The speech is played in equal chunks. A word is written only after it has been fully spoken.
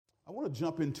I want to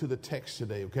jump into the text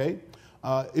today, okay?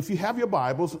 If you have your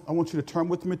Bibles, I want you to turn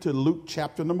with me to Luke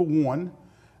chapter number 1,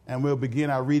 and we'll begin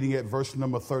our reading at verse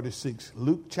number 36.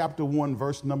 Luke chapter 1,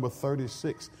 verse number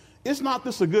 36. Is not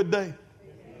this a good day?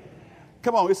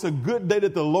 Come on, it's a good day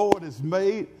that the Lord has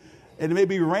made. And it may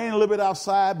be raining a little bit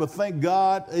outside, but thank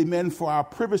God, amen, for our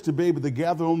privilege to be able to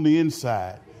gather on the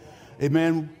inside.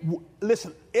 Amen.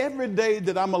 Listen, every day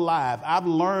that I'm alive, I've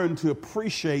learned to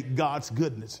appreciate God's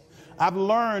goodness. I've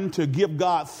learned to give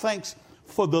God thanks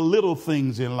for the little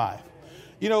things in life.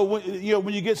 When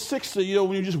you get 60,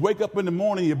 when you just wake up in the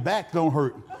morning, your back don't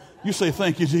hurt. You say,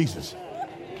 thank you, Jesus.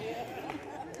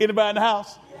 Anybody in the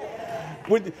house?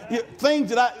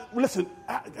 Things that listen,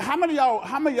 how many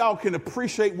of y'all can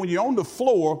appreciate when you're on the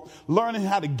floor learning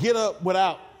how to get up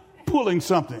without pulling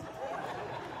something?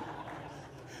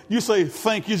 You say,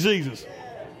 thank you, Jesus.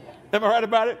 Ever heard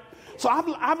about it? So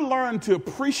I've learned to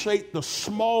appreciate the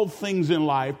small things in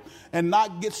life and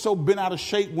not get so bent out of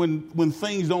shape when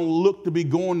things don't look to be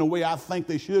going the way I think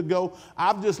they should go.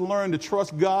 I've just learned to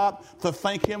trust God, to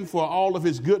thank him for all of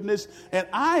his goodness, and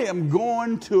I am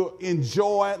going to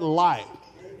enjoy life.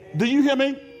 Do you hear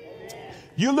me?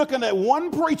 You're looking at one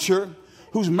preacher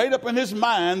who's made up in his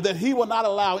mind that he will not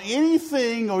allow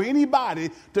anything or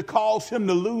anybody to cause him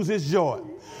to lose his joy.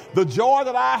 The joy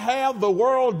that I have, the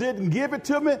world didn't give it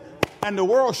to me, and the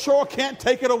world sure can't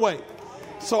take it away.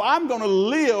 So I'm going to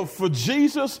live for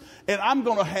Jesus, and I'm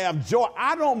going to have joy.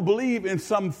 I don't believe in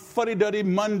some fuddy-duddy,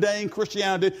 mundane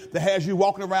Christianity that has you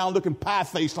walking around looking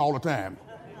pie-faced all the time.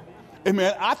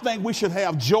 Amen. I think we should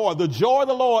have joy. The joy of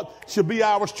the Lord should be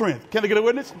our strength. Can I get a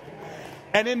witness?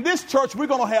 And in this church, we're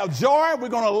going to have joy. We're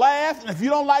going to laugh. And if you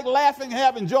don't like laughing and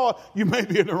having joy, you may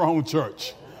be in the wrong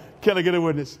church. Can I get a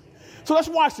witness? So let's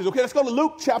watch this. Okay, let's go to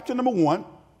Luke chapter number 1.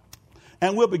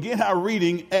 And we'll begin our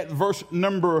reading at verse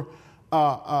number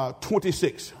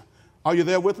 26. Are you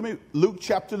there with me? Luke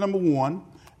chapter number 1.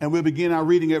 And we'll begin our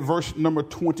reading at verse number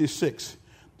 26.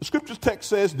 The scripture text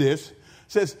says this. It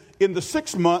says, in the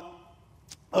 6th month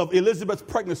of Elizabeth's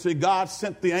pregnancy, God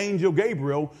sent the angel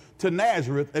Gabriel to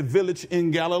Nazareth, a village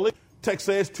in Galilee. Text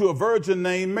says, to a virgin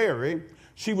named Mary.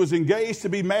 She was engaged to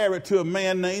be married to a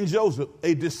man named Joseph,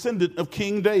 a descendant of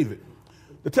King David.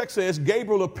 The text says,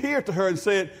 Gabriel appeared to her and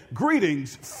said,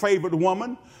 greetings, favored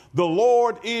woman. The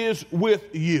Lord is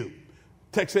with you.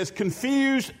 Text says,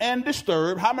 confused and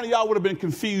disturbed. How many of y'all would have been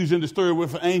confused and disturbed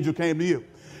if an angel came to you?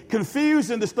 Confused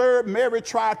and disturbed, Mary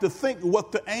tried to think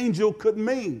what the angel could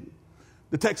mean.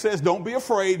 The text says, don't be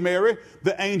afraid, Mary.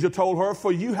 The angel told her,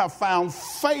 for you have found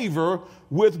favor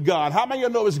with God. How many of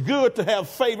you know it's good to have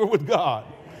favor with God?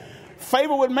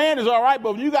 Favor with man is all right,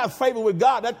 but when you got favor with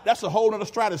God, that's a whole other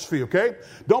stratosphere, okay?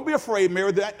 Don't be afraid,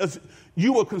 Mary.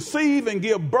 You will conceive and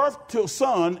give birth to a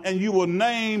son, and you will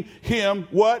name him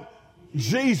what?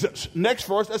 Jesus. Next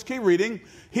verse, let's keep reading.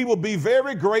 He will be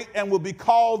very great and will be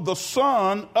called the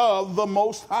Son of the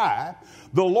Most High.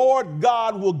 The Lord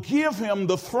God will give him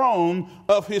the throne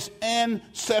of his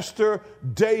ancestor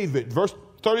David. Verse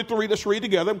 33, let's read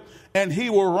together. And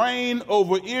he will reign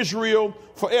over Israel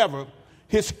forever.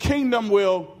 His kingdom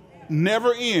will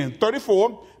never end.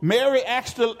 34, Mary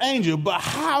asked the angel, but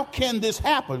how can this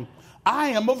happen? I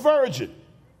am a virgin.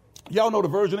 Y'all know what a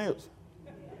virgin is?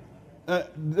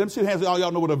 Let me see the hands of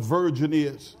y'all know what a virgin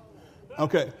is.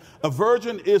 Okay. A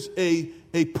virgin is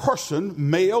a person,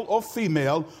 male or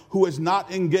female, who is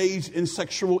not engaged in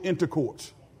sexual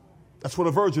intercourse. That's what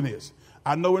a virgin is.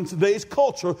 I know in today's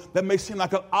culture, that may seem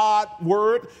like an odd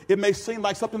word. It may seem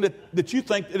like something that you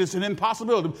think it is an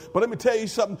impossibility. But let me tell you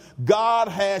something. God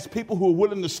has people who are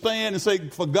willing to stand and say,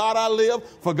 for God I live,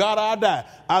 for God I die.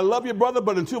 I love you, brother,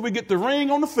 but until we get the ring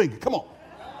on the finger. Come on.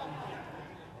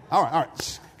 All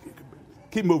right.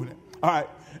 Keep moving it. All right.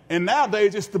 And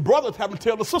nowadays, it's the brother having to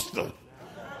tell the sister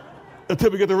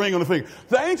until we get the ring on the finger.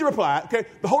 The angel replied, okay,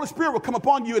 the Holy Spirit will come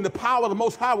upon you and the power of the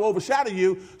Most High will overshadow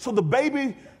you. So the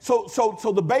baby, so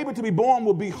the baby to be born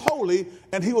will be holy,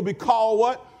 and he will be called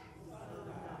what?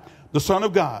 The Son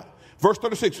of God. Verse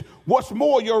 36, what's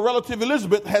more, your relative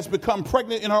Elizabeth has become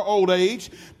pregnant in her old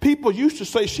age. People used to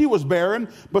say she was barren,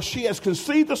 but she has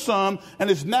conceived a son and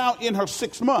is now in her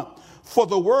 6th month. For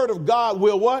the word of God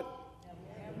will what?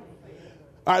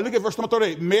 All right, look at verse number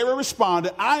 38. Mary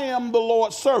responded, I am the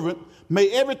Lord's servant.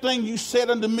 May everything you said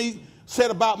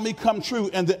about me come true.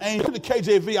 And the angel, the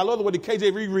KJV, I love the way the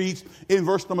KJV reads in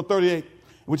verse number 38,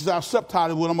 which is our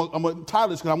subtitle. I'm going to title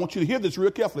this because I want you to hear this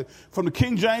real carefully. From the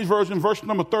King James Version, verse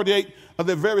number 38 of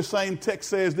the very same text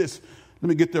says this. Let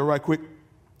me get there right quick.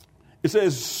 It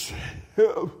says,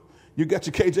 you got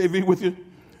your KJV with you?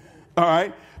 All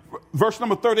right. Verse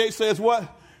number 38 says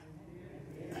what?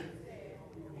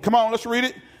 Come on, let's read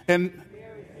it. And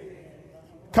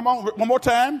come on, one more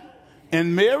time.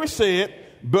 And Mary said,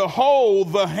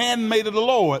 behold, the handmaid of the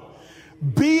Lord,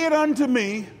 be it unto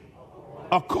me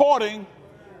according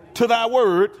to thy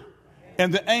word.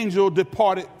 And the angel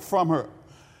departed from her.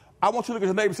 I want you to look at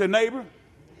your neighbor and say, neighbor,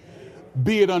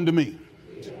 be it unto me.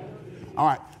 All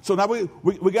right. So now we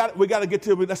got to get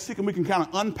to, let's see if we can kind of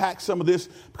unpack some of this,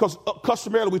 because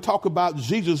customarily we talk about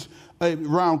Jesus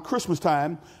around Christmas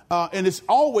time. And it's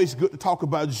always good to talk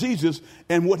about Jesus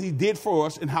and what he did for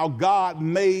us and how God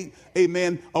made,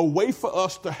 amen, a way for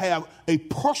us to have a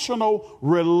personal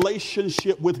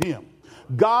relationship with him.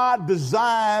 God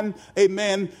designed,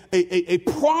 amen, a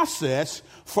process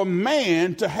for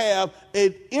man to have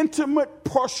an intimate,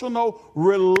 personal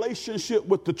relationship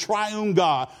with the triune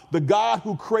God, the God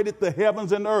who created the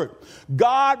heavens and earth.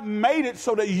 God made it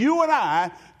so that you and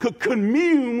I could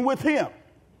commune with him.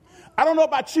 I don't know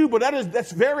about you, but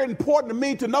that's very important to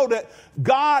me to know that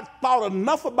God thought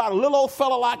enough about a little old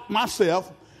fella like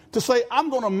myself to say, I'm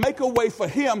going to make a way for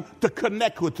him to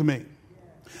connect with me.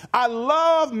 I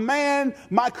love man,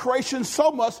 my creation,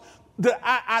 so much that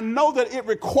I know that it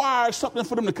requires something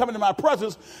for them to come into my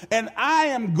presence, and I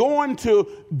am going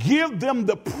to give them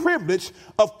the privilege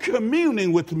of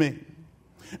communing with me.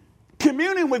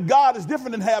 Communing with God is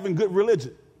different than having good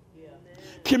religion.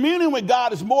 Communing with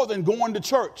God is more than going to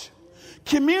church.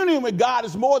 Communing with God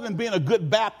is more than being a good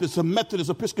Baptist, a Methodist,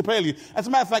 Episcopalian. As a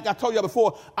matter of fact, I told you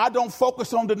before, I don't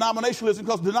focus on denominationalism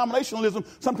because denominationalism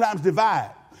sometimes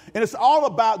divides. And it's all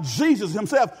about Jesus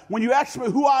himself. When you ask me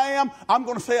who I am, I'm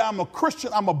going to say I'm a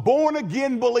Christian. I'm a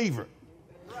born-again believer,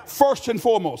 first and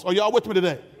foremost. Are y'all with me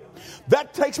today?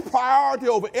 That takes priority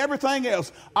over everything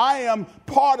else. I am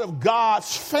part of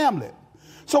God's family.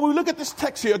 So when we look at this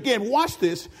text here, again, watch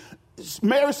this.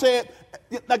 Mary said,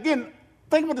 again,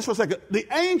 think about this for a second. The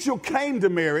angel came to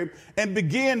Mary and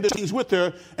began to things with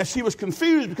her, and she was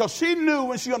confused because she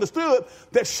knew and she understood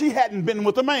that she hadn't been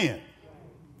with a man.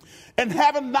 And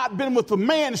having not been with a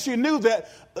man, she knew that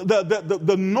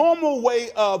the normal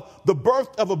way of the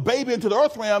birth of a baby into the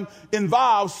earth realm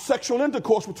involves sexual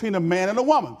intercourse between a man and a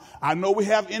woman. I know we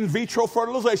have in vitro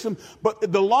fertilization, but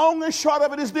the long and short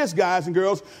of it is this, guys and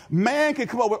girls. Man can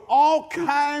come up with all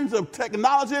kinds of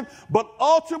technology, but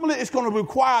ultimately it's going to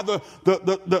require the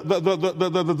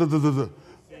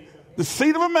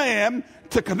seed of a man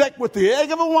to connect with the egg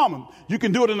of a woman. You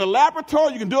can do it in the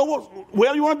laboratory. You can do it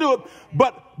wherever you want to do it.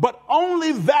 But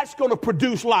only that's going to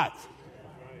produce life.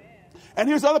 And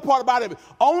here's the other part about it.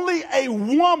 Only a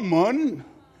woman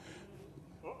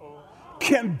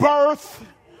can birth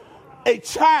a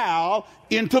child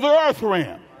into the earth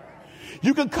realm.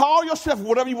 You can call yourself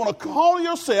whatever you want to call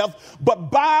yourself,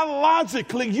 but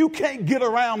biologically you can't get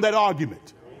around that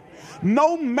argument.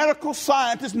 No medical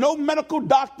scientist, no medical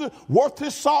doctor worth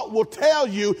his salt will tell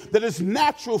you that it's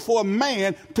natural for a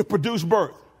man to produce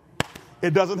birth.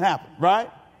 It doesn't happen, right?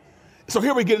 So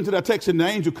here we get into that text, and the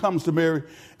angel comes to Mary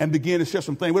and begins to share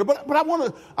some things with her. But I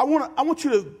want you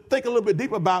to think a little bit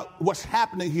deeper about what's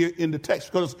happening here in the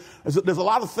text, because there's a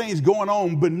lot of things going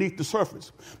on beneath the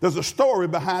surface. There's a story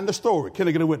behind the story. Can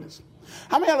I get a witness?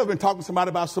 How many of you have been talking to somebody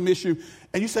about some issue,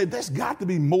 and you say, there's got to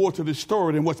be more to this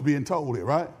story than what's being told here,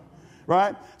 right?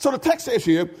 Right? So the text says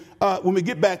here, when we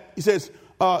get back, he says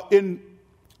in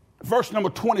verse number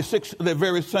 26 of that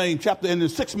very same chapter, in the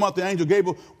 6th month, the angel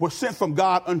Gabriel was sent from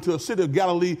God unto a city of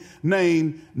Galilee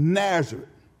named Nazareth.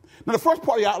 Now, the first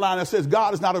part of the outline that says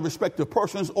God is not a respecter of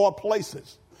persons or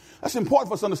places. That's important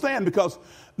for us to understand, because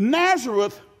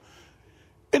Nazareth,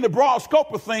 in the broad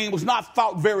scope of things, was not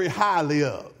thought very highly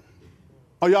of.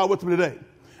 Are y'all with me today?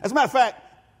 As a matter of fact,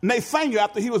 Nathanael,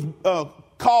 after he was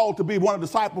called to be one of the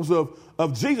disciples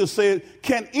of Jesus, said,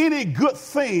 can any good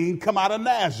thing come out of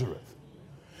Nazareth?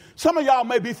 Some of y'all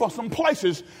may be from some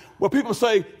places where people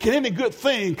say, can any good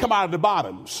thing come out of the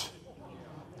bottoms?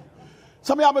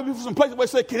 Some of y'all may be from some places where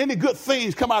they say, can any good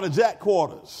things come out of Jack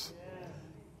Quarters?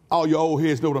 All your old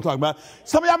heads know what I'm talking about.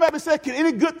 Some of y'all may be saying, can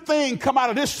any good thing come out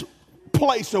of this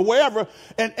place or wherever?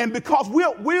 And because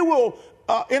we will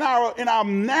in our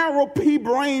narrow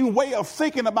pea-brain way of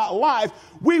thinking about life,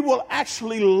 we will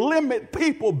actually limit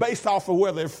people based off of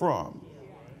where they're from.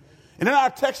 And in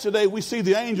our text today, we see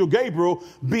the angel Gabriel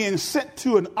being sent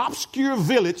to an obscure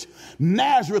village,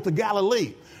 Nazareth of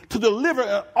Galilee, to deliver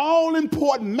an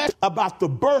all-important message about the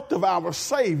birth of our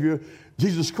Savior,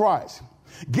 Jesus Christ.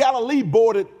 Galilee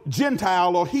bordered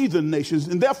Gentile or heathen nations,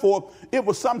 and therefore it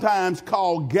was sometimes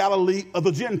called Galilee of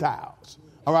the Gentiles.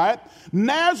 All right?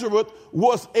 Nazareth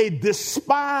was a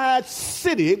despised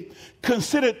city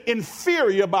considered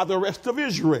inferior by the rest of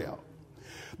Israel.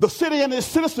 The city and its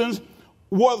citizens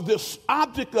was this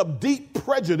object of deep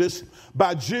prejudice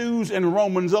by Jews and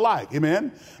Romans alike.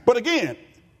 Amen. But again,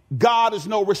 God is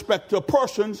no respecter of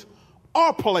persons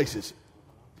or places.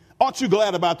 Aren't you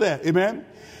glad about that? Amen.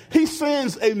 He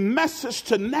sends a message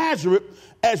to Nazareth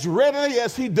as readily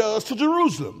as he does to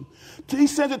Jerusalem. He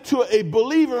sends it to a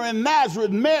believer in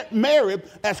Nazareth, Mary,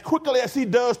 as quickly as he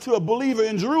does to a believer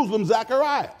in Jerusalem,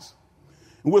 Zacharias.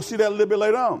 And we'll see that a little bit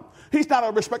later on. He's not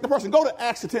a respected person. Go to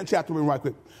Acts the 10th chapter right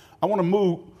quick. I want to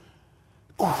move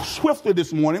swiftly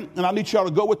this morning, and I need y'all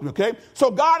to go with me, okay? So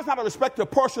God is not a respecter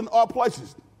of person or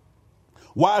places.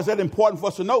 Why is that important for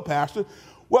us to know, Pastor?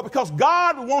 Well, because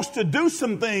God wants to do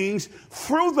some things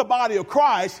through the body of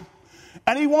Christ,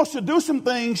 and he wants to do some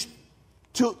things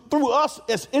through us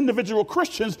as individual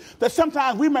Christians that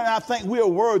sometimes we may not think we are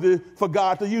worthy for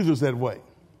God to use us that way.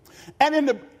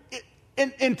 And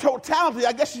in totality,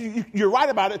 I guess you're right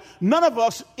about it. None of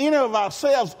us, any of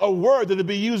ourselves, are worthy to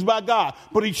be used by God.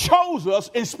 But he chose us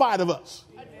in spite of us.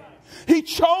 He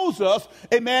chose us,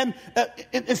 amen,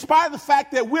 in spite of the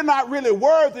fact that we're not really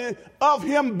worthy of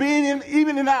him being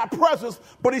even in our presence.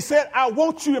 But he said, I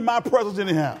want you in my presence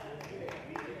anyhow.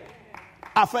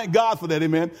 I thank God for that,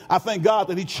 amen. I thank God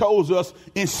that he chose us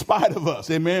in spite of us,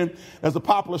 amen. There's a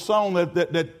popular song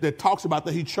that talks about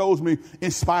that he chose me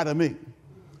in spite of me.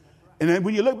 And then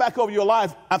when you look back over your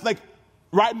life, I think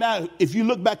right now, if you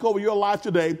look back over your life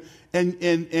today and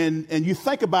you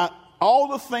think about all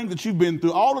the things that you've been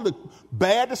through, all of the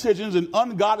bad decisions and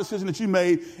ungodly decisions that you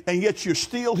made, and yet you're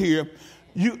still here,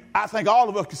 I think all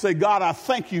of us can say, God, I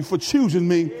thank you for choosing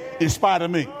me in spite of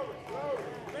me.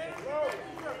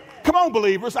 Come on,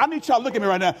 believers. I need y'all to look at me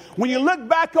right now. When you look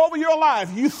back over your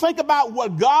life, you think about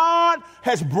what God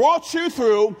has brought you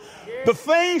through, the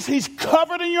things he's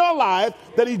covered in your life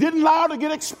that he didn't allow to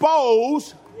get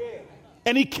exposed,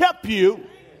 and he kept you.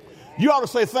 You ought to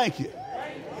say thank you.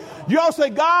 You ought to say,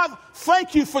 God,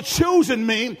 thank you for choosing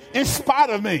me in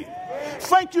spite of me.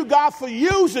 Thank you, God, for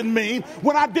using me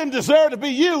when I didn't deserve to be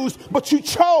used, but you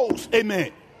chose,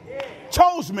 amen,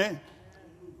 chose me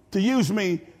to use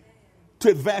me to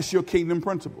advance your kingdom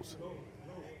principles.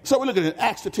 So we're looking at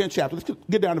Acts the 10th chapter. Let's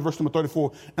get down to verse number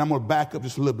 34, and I'm going to back up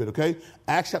just a little bit, okay?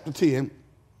 Acts chapter 10,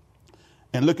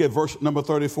 and look at verse number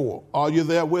 34. Are you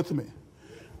there with me?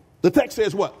 The text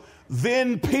says what?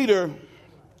 Then Peter,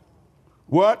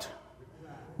 what?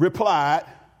 Replied,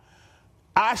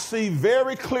 I see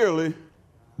very clearly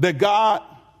that God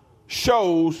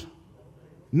shows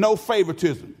no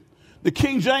favoritism. The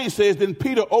King James says, then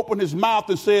Peter opened his mouth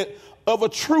and said, of a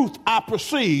truth, I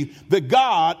perceive that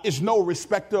God is no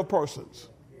respecter of persons.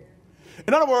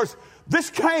 In other words, this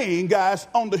came, guys,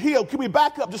 on the hill. Can we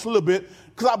back up just a little bit?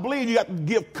 Because I believe you got to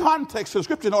give context to the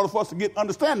scripture in order for us to get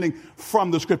understanding from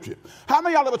the scripture. How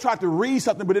many of y'all ever tried to read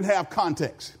something but didn't have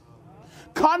context?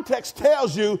 Context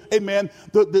tells you, amen,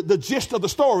 the gist of the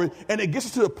story, and it gets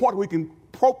us to the point where we can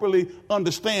properly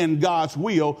understand God's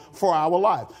will for our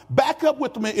life. Back up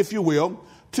with me, if you will,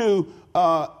 to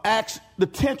Acts the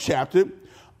 10th chapter,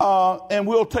 and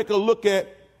we'll take a look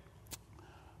at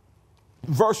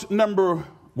verse number,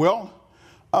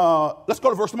 let's go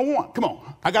to verse number 1. Come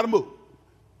on, I got to move.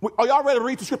 Are y'all ready to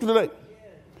read the scripture today?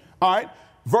 All right,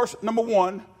 verse number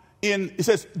 1, it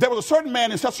says, there was a certain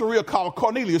man in Caesarea called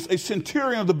Cornelius, a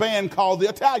centurion of the band called the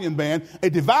Italian band, a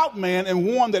devout man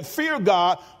and one that feared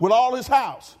God with all his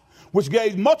house, which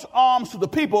gave much alms to the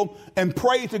people and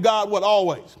prayed to God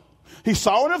always. He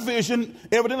saw in a vision,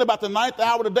 evidently about the 9th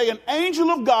hour of the day, an angel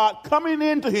of God coming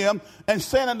into him and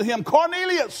saying unto him,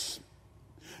 Cornelius.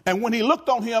 And when he looked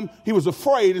on him, he was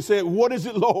afraid and said, what is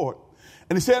it, Lord?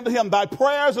 And he said unto him, thy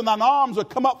prayers and thine alms are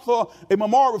come up for a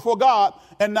memorial before God.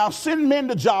 And now send men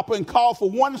to Joppa and call for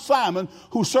one Simon,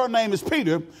 whose surname is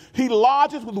Peter. He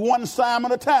lodges with one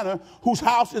Simon a tanner, whose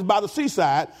house is by the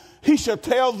seaside. He shall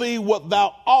tell thee what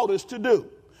thou oughtest to do.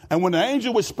 And when the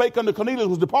angel which spake unto Cornelius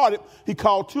was departed, he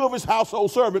called 2 of his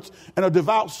household servants and a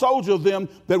devout soldier of them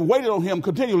that waited on him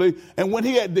continually. And when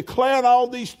he had declared all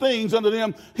these things unto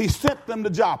them, he sent them to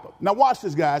Joppa. Now watch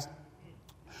this, guys.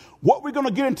 What we're going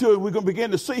to get into, we're going to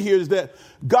begin to see here is that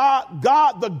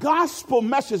God, the gospel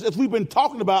message, as we've been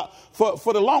talking about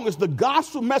for the longest, the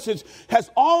gospel message has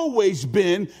always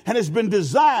been and has been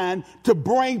designed to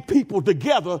bring people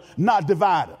together, not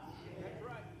divide them.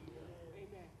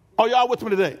 Are y'all with me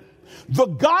today? The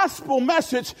gospel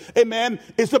message, amen,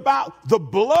 is about the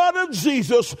blood of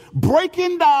Jesus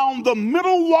breaking down the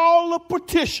middle wall of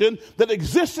partition that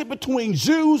existed between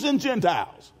Jews and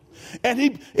Gentiles. And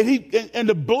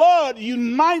the blood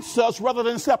unites us rather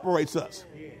than separates us.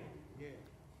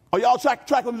 Are y'all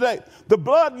tracking today? The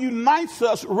blood unites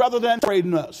us rather than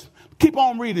separating us. Keep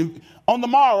on reading. On the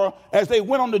morrow, as they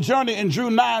went on the journey and drew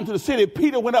nigh unto the city,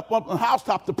 Peter went up on the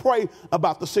housetop to pray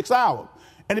about the 6th hour.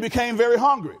 And he became very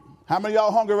hungry. How many of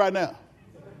y'all hungry right now?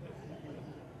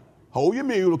 Hold your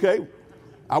mule, okay?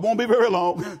 I won't be very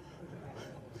long.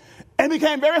 And he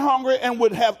became very hungry and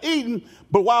would have eaten,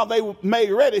 but while they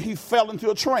made ready, he fell into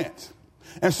a trance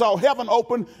and saw heaven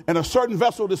open and a certain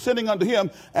vessel descending unto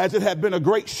him, as it had been a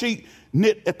great sheet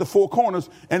knit at the 4 corners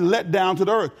and let down to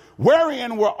the earth,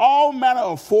 wherein were all manner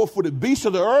of 4-footed beasts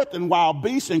of the earth and wild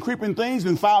beasts and creeping things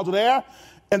and fowls of the air.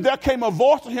 And there came a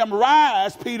voice to him,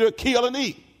 Rise, Peter, kill and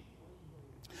eat.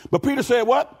 But Peter said,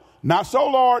 What? Not so,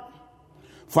 Lord,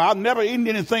 for I've never eaten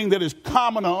anything that is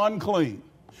common or unclean.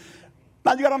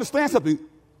 Now, you got to understand something.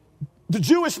 The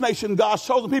Jewish nation, God's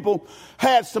chosen people,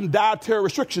 had some dietary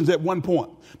restrictions at one point.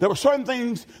 There were certain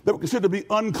things that were considered to be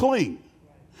unclean.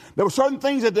 There were certain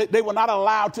things that they were not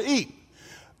allowed to eat.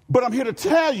 But I'm here to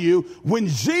tell you, when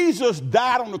Jesus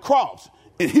died on the cross,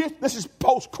 and here, this is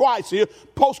post-Christ here,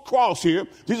 post-cross here,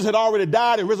 Jesus had already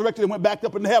died and resurrected and went back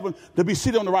up into heaven to be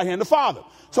seated on the right hand of the Father.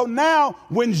 So now,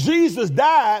 when Jesus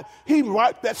died, he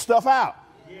wiped that stuff out.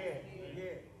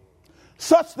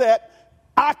 Such that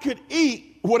I could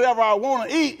eat whatever I want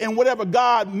to eat, and whatever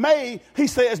God made, he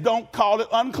says, don't call it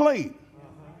unclean.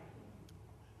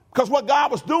 Because what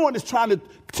God was doing is trying to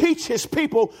teach his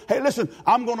people, hey, listen,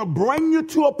 I'm going to bring you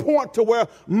to a point to where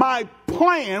my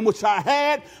plan, which I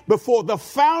had before the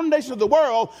foundation of the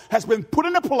world, has been put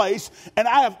into place, and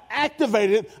I have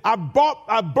activated it. I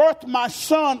birthed my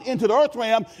son into the earth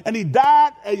realm, and he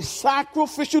died a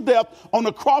sacrificial death on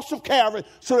the cross of Calvary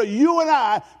so that you and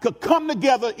I could come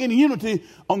together in unity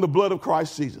on the blood of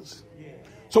Christ Jesus.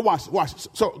 So watch this.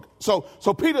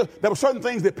 So Peter, there were certain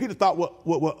things that Peter thought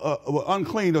were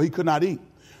unclean or he could not eat.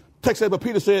 Text said, but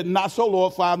Peter said, Not so,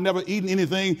 Lord, for I have never eaten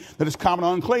anything that is common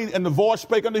or unclean. And the voice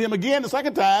spake unto him again the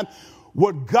second time,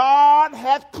 What God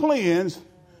hath cleansed,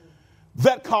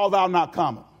 that call thou not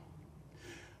common.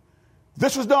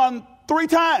 This was done 3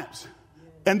 times,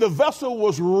 and the vessel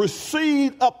was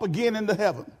received up again into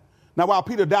heaven. Now, while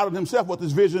Peter doubted himself what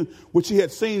this vision which he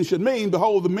had seen should mean,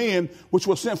 behold, the men which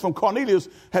were sent from Cornelius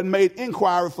had made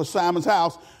inquiry for Simon's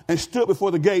house and stood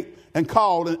before the gate and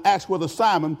called and asked whether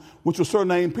Simon, which was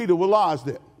surnamed Peter, was lodged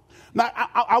there. Now,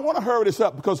 I want to hurry this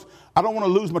up because I don't want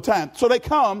to lose my time. So they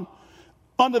come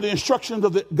under the instructions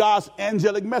of God's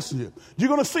angelic messenger. You're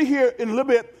going to see here in a little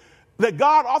bit that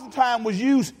God oftentimes would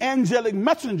use angelic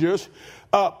messengers,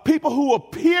 people who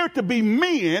appeared to be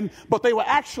men, but they were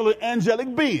actually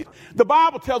angelic beings. The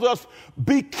Bible tells us,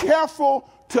 be careful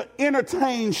to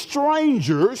entertain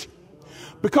strangers,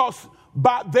 because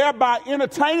thereby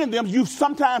entertaining them, you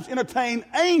sometimes entertain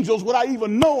angels without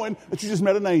even knowing that you just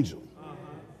met an angel.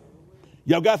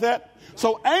 Y'all got that?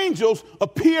 So angels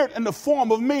appeared in the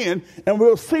form of men, and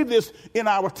we'll see this in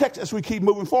our text as we keep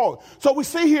moving forward. So we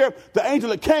see here the angel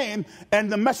that came and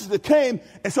the message that came,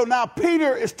 and so now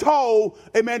Peter is told,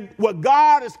 amen, what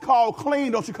God has called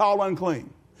clean, don't you call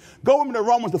unclean. Go with me to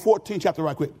Romans, the 14th chapter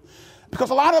right quick. Because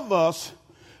a lot of us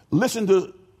listen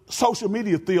to social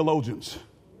media theologians.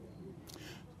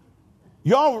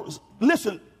 Y'all,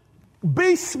 listen,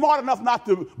 be smart enough not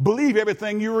to believe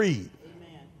everything you read.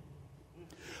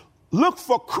 Look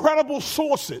for credible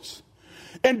sources.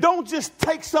 And don't just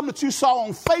take something that you saw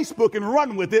on Facebook and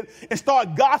run with it and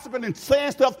start gossiping and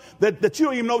saying stuff that you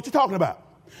don't even know what you're talking about.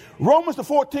 Romans, the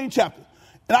 14th chapter.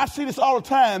 And I see this all the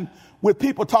time with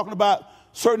people talking about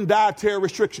certain dietary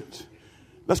restrictions.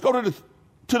 Let's go to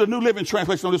the New Living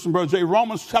Translation on this one, Brother Jay.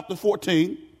 Romans chapter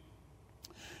 14.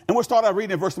 And we'll start out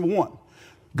reading at verse number 1.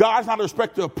 God is not a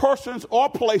respecter of persons or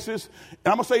places.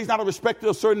 And I'm going to say he's not a respecter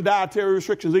of certain dietary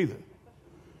restrictions either.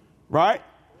 Right?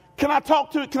 Can I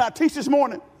teach this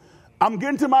morning? I'm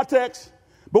getting to my text,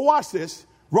 but watch this.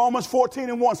 Romans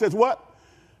 14:1 says what?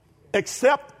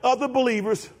 Except other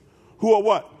believers who are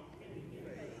what?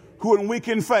 Who are weak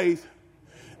in faith,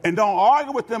 and don't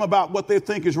argue with them about what they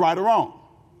think is right or wrong.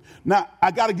 Now,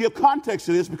 I got to give context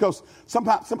to this because some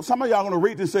of y'all are going to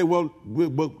read this and say, well,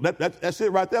 that's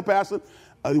it right there, Pastor.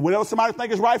 Whatever somebody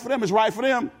thinks is right for them is right for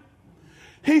them.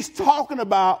 He's talking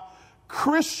about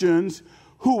Christians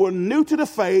who were new to the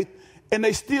faith, and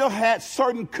they still had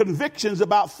certain convictions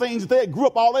about things that they grew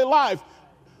up all their life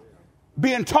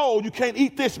being told you can't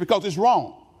eat this because it's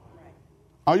wrong.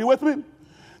 Are you with me?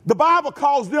 The Bible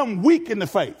calls them weak in the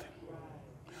faith.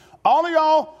 All of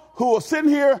y'all who are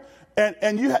sitting here and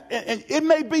it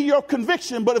may be your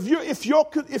conviction, but if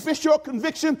it's your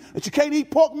conviction that you can't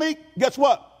eat pork meat, guess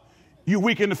what? You're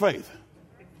weak in the faith.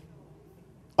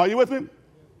 Are you with me?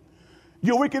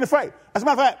 You're weak in the faith. As a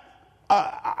matter of fact,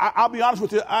 I'll be honest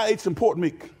with you, I ate some pork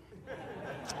meat.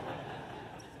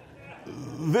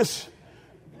 This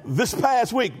This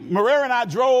past week, Maria and I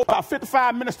drove about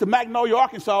 55 minutes to Magnolia,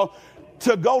 Arkansas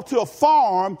to go to a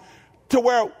farm to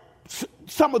where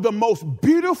some of the most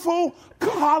beautiful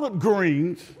collard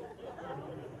greens,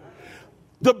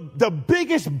 the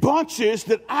biggest bunches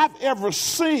that I've ever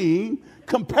seen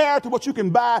compared to what you can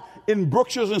buy in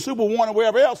Brookshire's and Super One or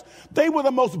wherever else. They were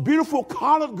the most beautiful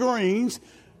collard greens.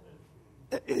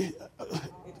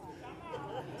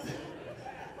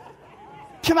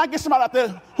 Can I get somebody out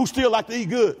there who still like to eat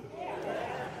good?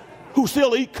 Who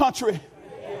still eat country?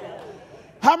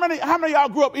 How many of y'all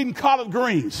grew up eating collard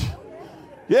greens?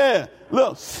 Yeah,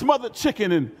 little smothered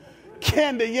chicken and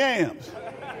candy yams.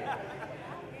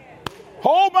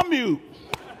 Hold my mute.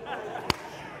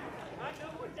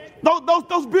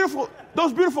 Those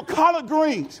beautiful collard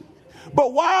greens.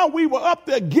 But while we were up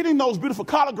there getting those beautiful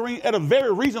collard greens at a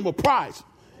very reasonable price,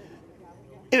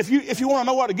 and if you want to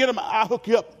know where to get them, I'll hook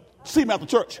you up. See me at the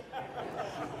church.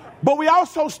 But we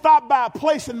also stopped by a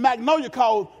place in Magnolia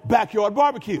called Backyard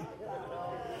Barbecue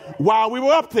while we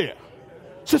were up there.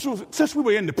 Since we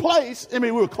were in the place,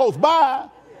 we were close by.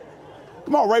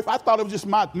 Come on, Rafe, I thought it was just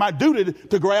my duty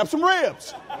to grab some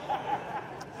ribs.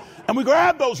 And we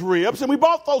grabbed those ribs, and we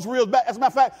bought those ribs back. As a matter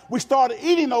of fact, we started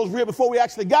eating those ribs before we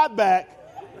actually got back.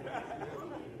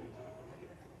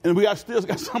 And we still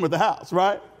got some at the house,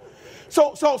 right?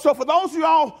 So for those of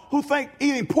y'all who think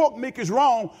eating pork meat is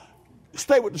wrong,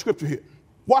 stay with the scripture here.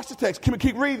 Watch the text. Can we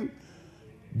keep reading?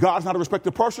 God's not a respecter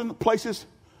of person, places,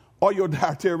 or your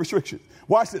dietary restrictions.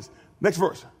 Watch this. Next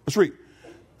verse. Let's read.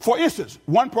 For instance,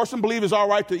 one person believes it's all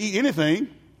right to eat anything,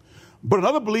 but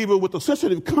another believer with a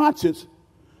sensitive conscience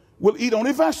will eat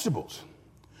only vegetables.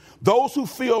 Those who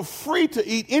feel free to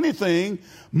eat anything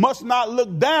must not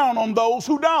look down on those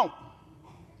who don't.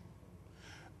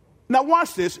 Now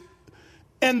watch this.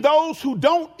 And those who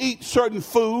don't eat certain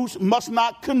foods must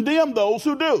not condemn those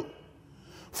who do.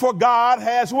 For God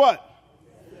has what?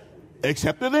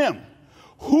 Accepted them.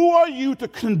 Who are you to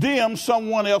condemn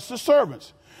someone else's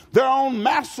servants? Their own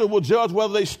master will judge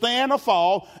whether they stand or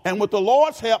fall, and with the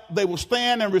Lord's help, they will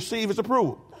stand and receive his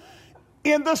approval.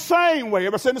 In the same way,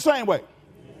 everybody say in the same way.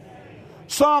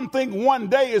 Some think one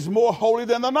day is more holy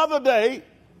than another day,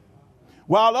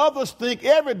 while others think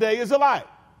every day is alike.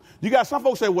 You got some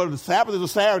folks say, well, the Sabbath is a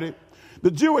Saturday. The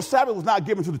Jewish Sabbath was not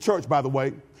given to the church, by the way.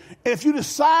 And if you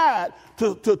decide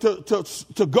to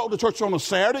go to church on a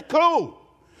Saturday, cool.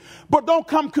 But don't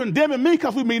come condemning me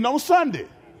because we meet on Sunday.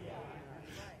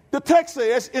 The text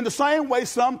says, in the same way,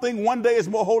 some think one day is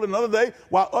more holy than another day,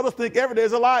 while others think every day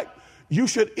is alike. You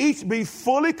should each be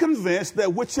fully convinced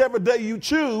that whichever day you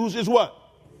choose is what?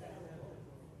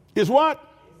 Is what?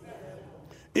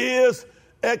 Is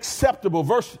acceptable.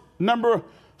 Verse number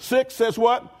 6 says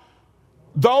what?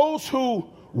 Those who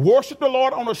worship the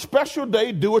Lord on a special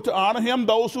day do it to honor him.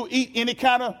 Those who eat any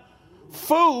kind of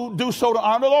food do so to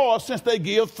honor the Lord, since they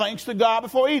give thanks to God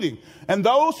before eating. And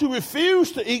those who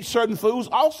refuse to eat certain foods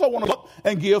also want to look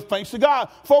and give thanks to God.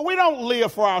 For we don't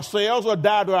live for ourselves or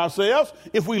die to ourselves.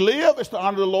 If we live, it's to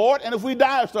honor the Lord. And if we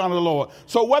die, it's to honor the Lord.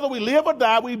 So whether we live or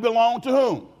die, we belong to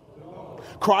whom?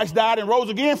 Christ died and rose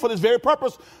again for this very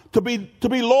purpose, to be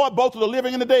Lord both of the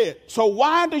living and the dead. So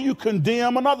why do you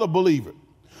condemn another believer?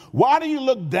 Why do you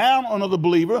look down on another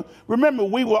believer? Remember,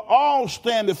 we will all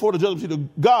stand before the judgment seat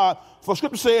of God. For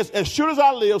scripture says, as sure as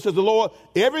I live, says the Lord,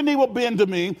 every knee will bend to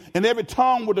me and every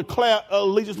tongue will declare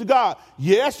allegiance to God.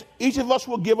 Yes, each of us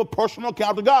will give a personal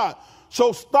account to God.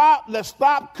 So let's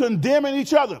stop condemning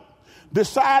each other.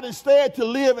 Decide instead to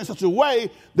live in such a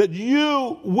way that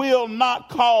you will not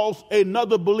cause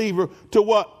another believer to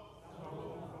what?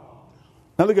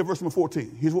 Now look at verse number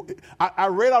 14. I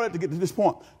read all that to get to this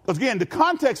point. Because again, the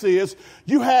context is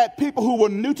you had people who were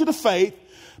new to the faith,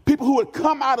 people who had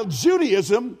come out of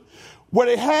Judaism where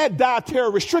they had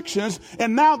dietary restrictions,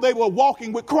 and now they were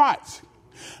walking with Christ.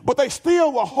 But they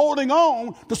still were holding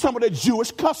on to some of their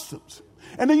Jewish customs.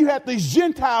 And then you had these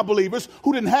Gentile believers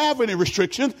who didn't have any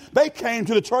restrictions. They came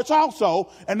to the church also,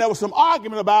 and there was some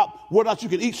argument about whether or not you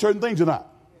could eat certain things or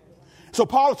not. So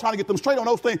Paul was trying to get them straight on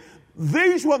those things.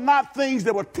 These were not things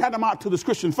that were tantamount to this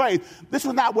Christian faith. This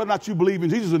was not whether or not you believe in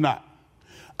Jesus or not.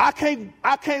 I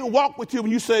can't walk with you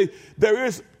when you say there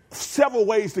is several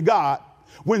ways to God,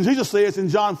 when Jesus says in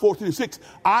John 14:6,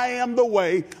 I am the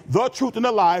way, the truth, and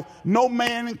the life. No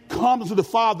man comes to the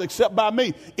Father except by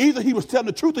me. Either he was telling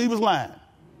the truth or he was lying.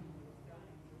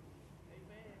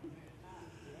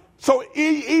 So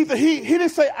either he didn't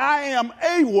say, I am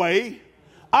a way,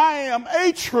 I am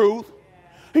a truth.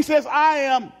 He says, I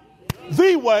am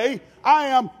the way, I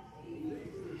am,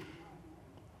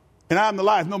 and I am the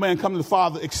life. No man comes to the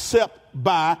Father except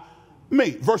by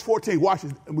me. Verse 14, watch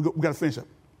this. We got to finish up.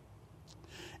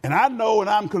 And I know and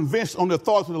I'm convinced on the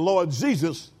authority of the Lord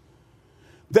Jesus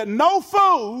that no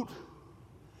food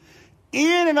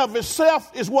in and of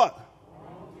itself is what?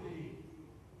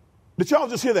 Did y'all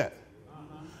just hear that?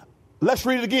 Let's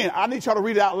read it again. I need y'all to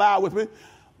read it out loud with me.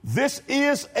 This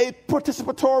is a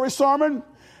participatory sermon,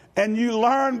 and you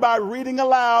learn by reading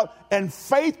aloud, and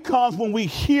faith comes when we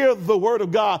hear the word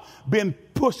of God being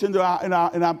pushed into our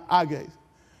eye gaze.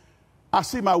 I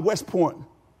see my West Point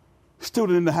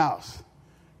student in the house.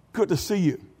 Good to see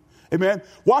you. Amen.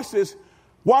 Watch this.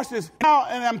 Watch this. Now,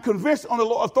 and I'm convinced on the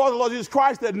authority of the Lord Jesus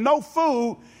Christ that no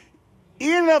food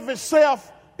in and of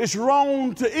itself is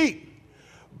wrong to eat.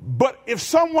 But if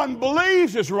someone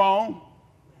believes it's wrong,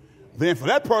 then for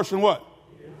that person, what?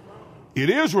 It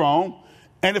is wrong.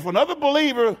 And if another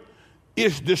believer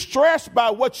is distressed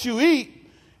by what you eat,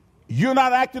 you're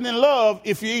not acting in love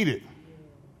if you eat it.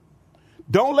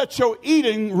 Don't let your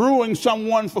eating ruin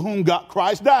someone for whom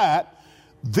Christ died.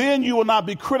 Then you will not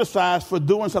be criticized for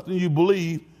doing something you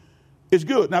believe is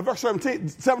good. Now, verse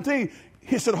 17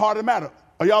 hits to the heart of the matter.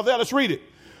 Are y'all there? Let's read it.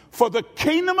 For the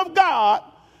kingdom of God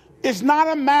is not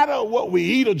a matter of what we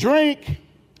eat or drink,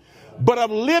 but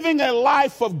of living a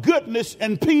life of goodness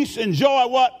and peace and joy,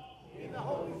 what?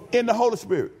 In the Holy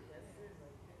Spirit.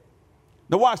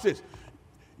 Now watch this.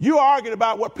 You're arguing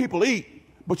about what people eat,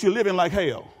 but you're living like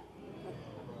hell.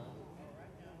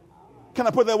 Can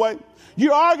I put it that way?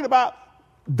 You're arguing about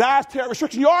dietary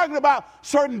restrictions. You're arguing about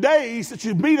certain days that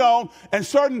you meet on and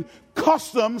certain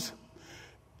customs,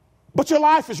 but your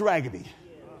life is raggedy.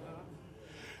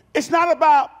 It's not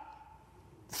about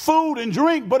food and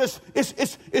drink, but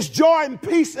it's joy and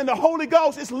peace in the Holy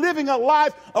Ghost. It's living a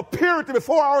life of purity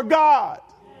before our God.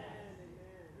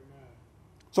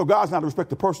 So God's not a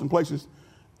respecter of person, places,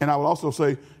 and I would also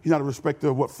say he's not a respecter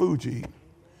of what food you eat.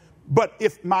 But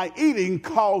if my eating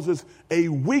causes a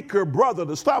weaker brother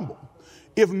to stumble,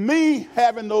 if me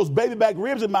having those baby back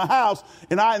ribs in my house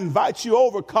and I invite you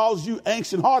over causes you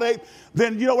angst and heartache,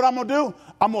 then you know what I'm going to do?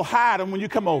 I'm going to hide them when you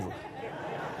come over.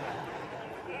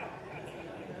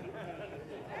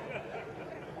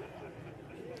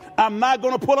 I'm not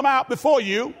going to pull them out before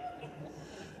you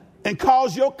and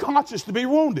cause your conscience to be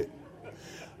wounded.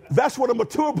 That's what a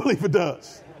mature believer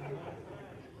does.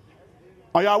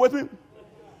 Are y'all with me?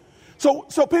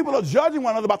 So people are judging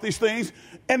one another about these things,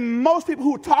 and most people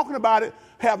who are talking about it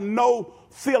have no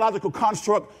theological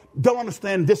construct, don't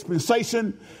understand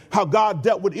dispensation, how God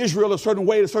dealt with Israel a certain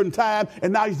way at a certain time,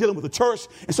 and now he's dealing with the church.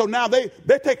 And so now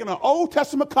they're taking an Old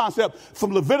Testament concept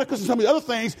from Leviticus and some of the other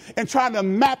things and trying to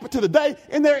map it to the day,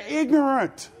 and they're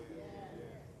ignorant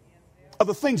of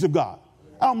the things of God.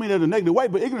 I don't mean that in a negative way,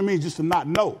 but ignorant means just to not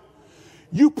know.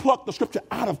 You pluck the scripture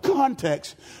out of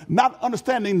context, not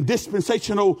understanding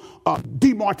dispensational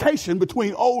demarcation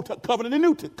between Old Covenant and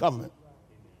New Covenant,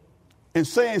 and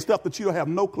saying stuff that you don't have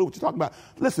no clue what you're talking about.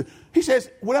 Listen, he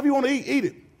says, whatever you want to eat, eat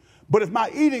it. But if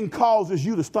my eating causes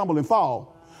you to stumble and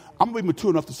fall, I'm going to be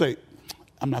mature enough to say,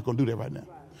 I'm not going to do that right now.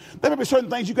 There may be certain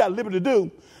things you got liberty to do,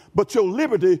 but your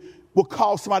liberty will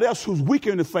cause somebody else who's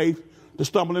weaker in the faith to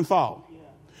stumble and fall.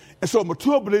 And so a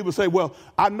mature believer will say, well,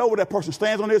 I know where that person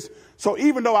stands on this, so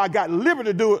even though I got liberty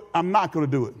to do it, I'm not going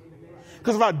to do it.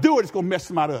 Because if I do it, it's going to mess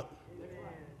somebody up.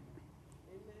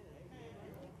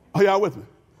 Are y'all with me?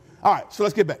 All right, so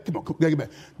let's get back. Come on, get back.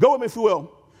 Go with me, if you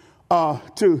will,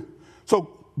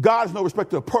 so God is no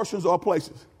respecter of persons or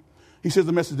places. He says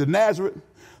the message to Nazareth,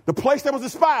 the place that was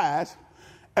despised,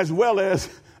 as well as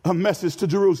a message to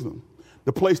Jerusalem,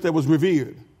 the place that was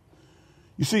revered.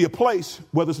 You see, a place,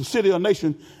 whether it's a city or a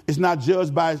nation, is not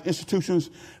judged by its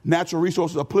institutions, natural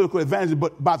resources, or political advantages,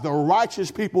 but by the righteous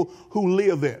people who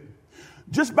live there.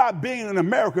 Just by being in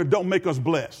America don't make us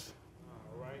blessed.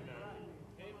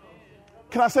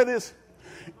 Can I say this?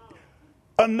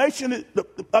 A nation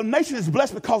is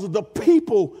blessed because of the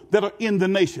people that are in the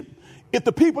nation. If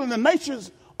the people in the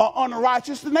nations are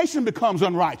unrighteous, the nation becomes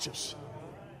unrighteous.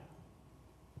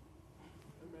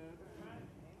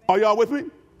 Are y'all with me?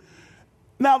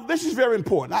 Now, this is very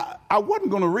important. I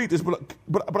wasn't going to read this,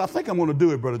 but I think I'm going to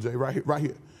do it, Brother Jay, right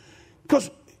here.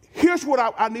 Because here's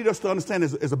what I need us to understand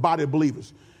as a body of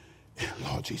believers.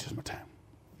 Lord Jesus, my time.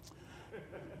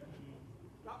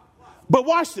 But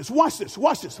watch this.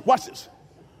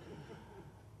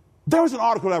 There was an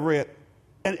article I read,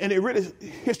 and it really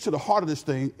hits to the heart of this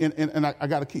thing, and I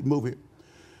got to keep moving.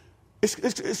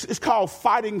 It's called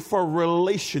Fighting for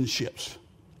Relationships.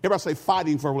 Everybody say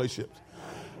fighting for relationships.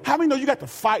 How many know you got to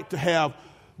fight to have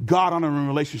God-honoring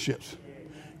relationships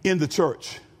in the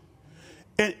church?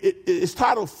 And it's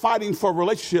titled Fighting for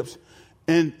Relationships,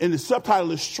 and the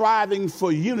subtitle is Striving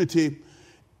for Unity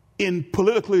in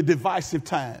Politically Divisive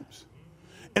Times.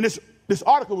 And this this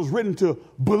article was written to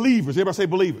believers. Everybody say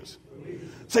believers.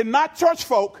 Say not church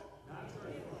folk,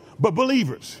 but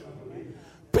believers.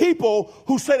 People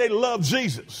who say they love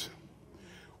Jesus.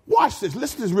 Watch this.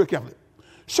 Listen to this real carefully.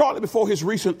 Shortly before his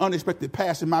recent unexpected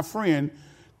passing, my friend,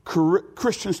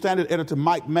 Christian Standard editor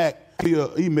Mike Mack,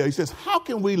 via email, he says, how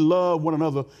can we love one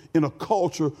another in a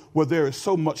culture where there is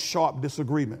so much sharp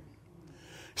disagreement?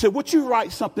 He said, would you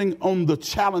write something on the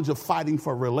challenge of fighting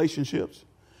for relationships?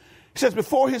 He says,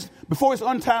 before his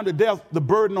untimely death, the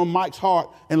burden on Mike's heart,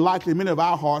 and likely many of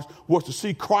our hearts, was to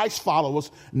see Christ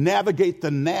followers navigate the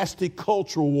nasty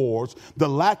cultural wars, the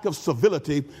lack of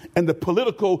civility, and the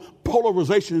political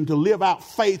polarization to live out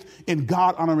faith in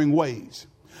God-honoring ways.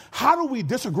 How do we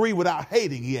disagree without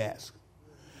hating, he asks.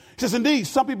 He says, indeed,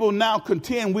 some people now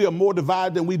contend we are more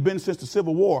divided than we've been since the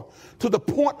Civil War, to the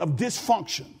point of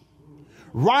dysfunction.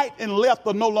 Right and left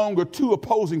are no longer two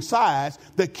opposing sides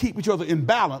that keep each other in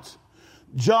balance.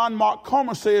 John Mark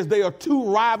Comer says they are two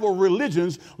rival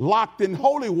religions locked in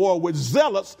holy war with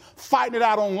zealots fighting it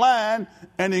out online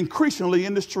and increasingly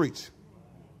in the streets.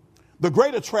 The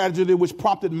greater tragedy which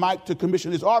prompted Mike to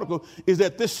commission this article is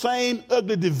that this same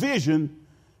ugly division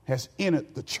has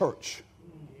entered the church.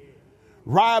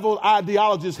 Rival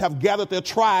ideologies have gathered their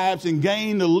tribes and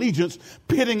gained allegiance,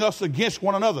 pitting us against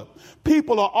one another.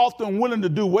 People are often willing to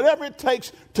do whatever it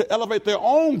takes to elevate their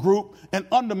own group and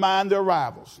undermine their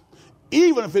rivals,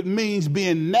 even if it means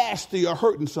being nasty or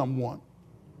hurting someone.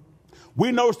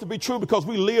 We know this to be true because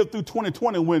we lived through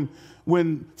 2020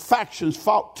 when factions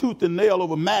fought tooth and nail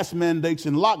over mask mandates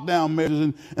and lockdown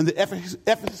measures and the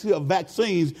efficacy of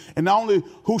vaccines, and not only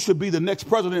who should be the next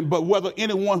president, but whether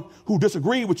anyone who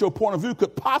disagreed with your point of view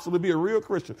could possibly be a real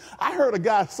Christian. I heard a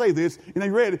guy say this, and I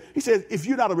read it. He said, if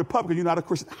you're not a Republican, you're not a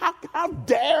Christian. How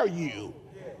dare you?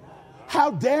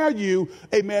 How dare you,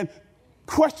 amen,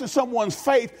 question someone's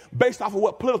faith based off of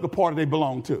what political party they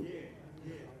belong to?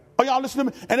 Are y'all listening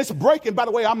to me? And it's breaking. By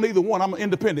the way, I'm neither one. I'm an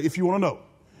independent, if you want to know.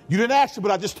 You didn't ask me, but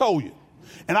I just told you.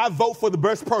 And I vote for the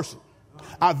best person.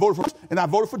 I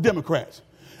voted for Democrats.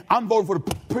 I'm voting for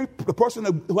the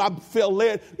person who I feel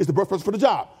led is the best person for the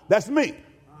job. That's me.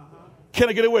 Can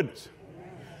I get a witness?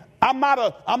 I'm not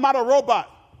a robot.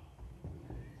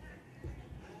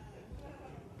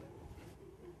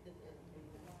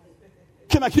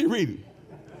 Can I keep reading?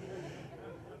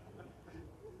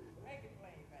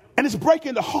 And it's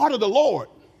breaking the heart of the Lord.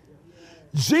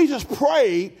 Jesus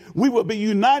prayed we would be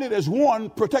united as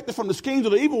one, protected from the schemes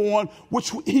of the evil one,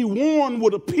 which he warned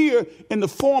would appear in the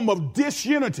form of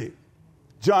disunity.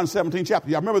 John 17 chapter.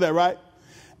 Y'all remember that, right?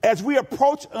 As we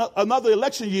approach another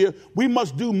election year, we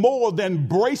must do more than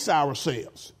brace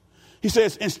ourselves. He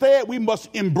says, instead, we must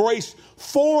embrace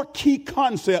 4 key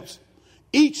concepts,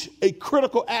 each a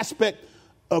critical aspect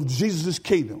of Jesus'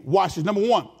 kingdom. Watch this. Number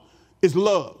 1 is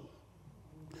love.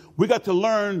 We got to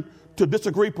learn to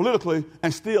disagree politically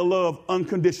and still love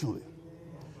unconditionally.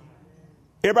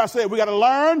 Everybody say we got to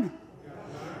learn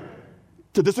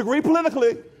to disagree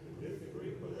politically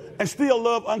and still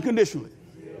love unconditionally.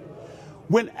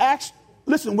 When asked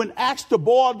to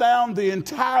boil down the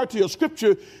entirety of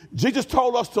Scripture, Jesus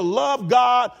told us to love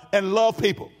God and love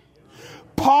people.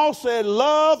 Paul said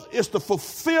love is the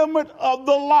fulfillment of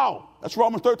the law. That's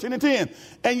Romans 13 and 10.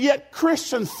 And yet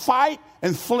Christians fight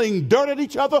and fling dirt at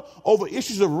each other over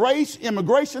issues of race,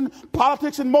 immigration,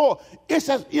 politics, and more. It's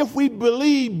as if we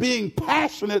believe being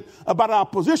passionate about our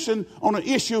position on an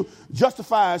issue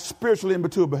justifies spiritually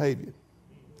immature behavior.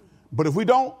 But if we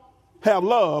don't have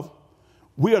love,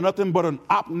 we are nothing but an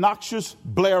obnoxious,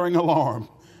 blaring alarm.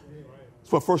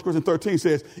 That's what 1 Corinthians 13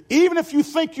 says. Even if you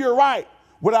think you're right,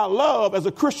 without love, as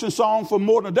a Christian song for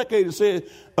more than a decade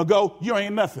ago, you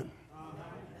ain't nothing.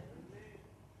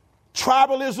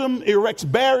 Tribalism erects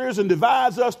barriers and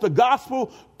divides us. The gospel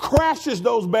crashes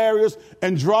those barriers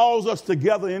and draws us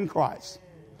together in Christ.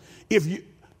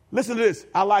 Listen to this.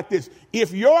 I like this.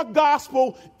 If your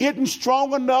gospel isn't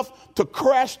strong enough to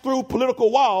crash through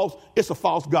political walls, it's a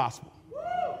false gospel.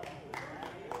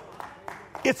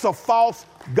 It's a false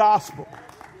gospel.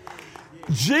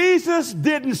 Jesus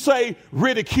didn't say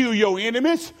ridicule your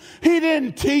enemies. He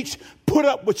didn't teach put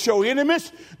up with your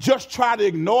enemies. Just try to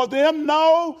ignore them.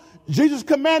 No. Jesus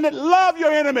commanded love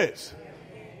your enemies.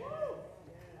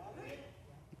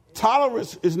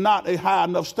 Tolerance is not a high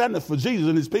enough standard for Jesus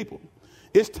and his people.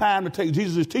 It's time to take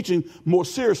Jesus' teaching more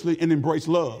seriously and embrace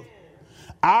love.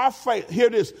 Our faith, hear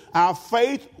this, our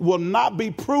faith will not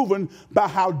be proven by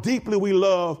how deeply we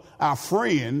love our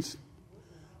friends,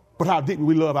 but how deeply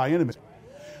we love our enemies.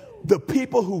 The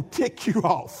people who tick you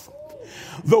off,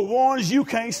 the ones you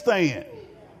can't stand,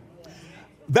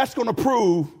 that's going to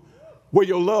prove where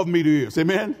your love meter is.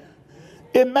 Amen?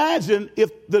 Imagine if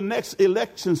the next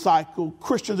election cycle,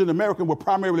 Christians in America were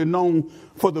primarily known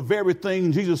for the very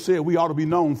thing Jesus said we ought to be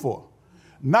known for.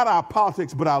 Not our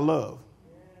politics, but our love.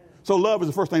 So love is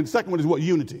the first thing. The second one is what?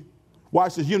 Unity. Why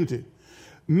it says unity?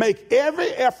 Make every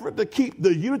effort to keep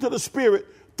the unity of the Spirit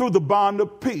through the bond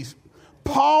of peace.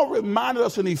 Paul reminded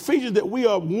us in Ephesians that we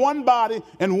are one body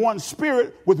and one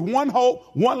spirit with one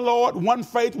hope, one Lord, one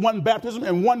faith, one baptism,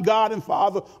 and one God and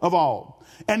Father of all.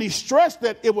 And he stressed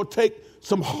that it will take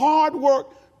some hard work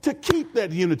to keep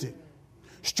that unity.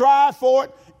 Strive for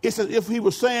it. It's as if he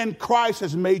was saying Christ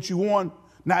has made you one.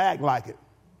 Now act like it.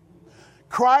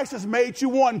 Christ has made you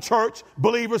one, church,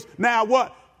 believers. Now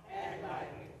what? Act like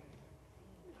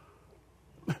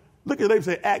it. Look at them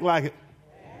say, act like it.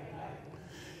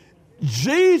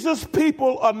 Jesus'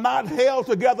 people are not held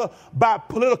together by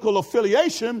political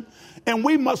affiliation, and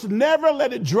we must never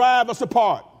let it drive us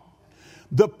apart.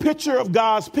 The picture of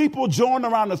God's people joined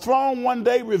around the throne one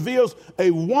day reveals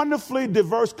a wonderfully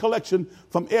diverse collection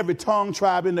from every tongue,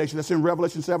 tribe, and nation. That's in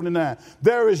Revelation 79.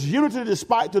 There is unity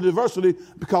despite the diversity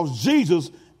because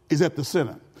Jesus is at the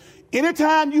center.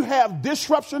 Anytime you have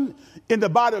disruption in the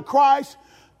body of Christ,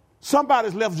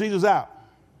 somebody's left Jesus out.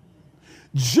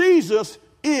 Jesus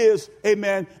is,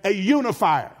 amen, a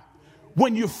unifier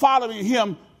when you're following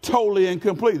him totally and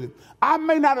completely. I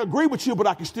may not agree with you, but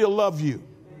I can still love you.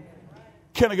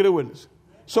 Can I get a witness?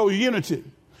 So unity.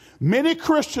 Many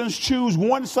Christians choose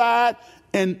one side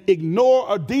and ignore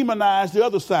or demonize the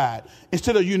other side.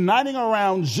 Instead of uniting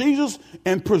around Jesus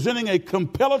and presenting a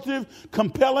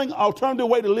compelling alternative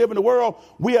way to live in the world,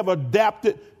 we have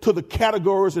adapted to the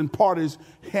categories and parties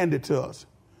handed to us.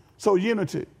 So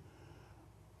unity.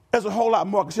 There's a whole lot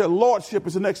more. I said lordship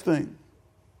is the next thing.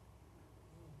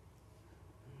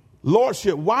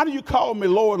 Lordship. Why do you call me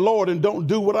Lord, Lord, and don't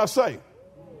do what I say?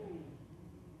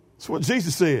 That's what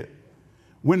Jesus said.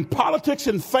 When politics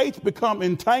and faith become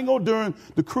entangled during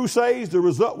the Crusades, the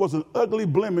result was an ugly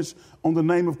blemish on the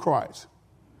name of Christ.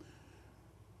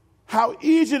 How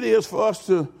easy it is for us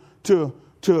to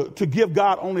give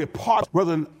God only a part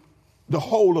rather than the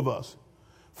whole of us.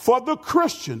 For the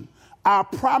Christian, our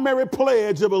primary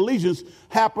pledge of allegiance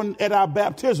happened at our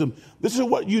baptism. This is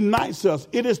what unites us.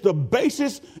 It is the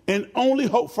basis and only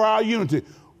hope for our unity.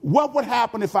 What would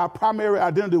happen if our primary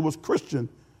identity was Christian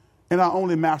and our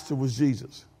only master was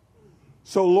Jesus?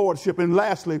 So lordship. And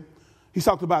lastly, he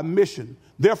talked about mission.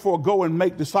 Therefore, go and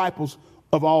make disciples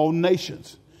of all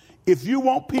nations. If you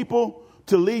want people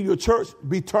to leave your church,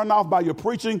 be turned off by your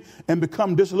preaching, and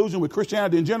become disillusioned with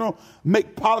Christianity in general,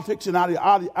 make politics and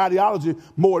ideology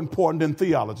more important than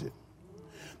theology.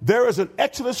 There is an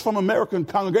exodus from American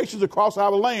congregations across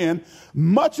our land.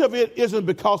 Much of it isn't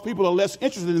because people are less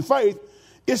interested in faith.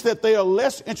 It's that they are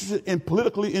less interested in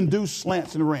politically induced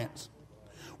slants and rants.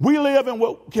 We live in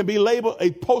what can be labeled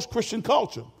a post-Christian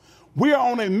culture. We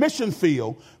are on a mission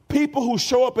field. People who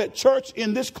show up at church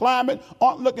in this climate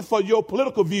aren't looking for your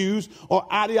political views or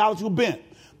ideological bent.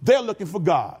 They're looking for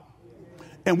God.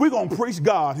 And we're going to preach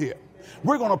God here.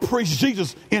 We're going to preach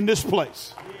Jesus in this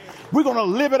place. We're going to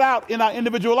live it out in our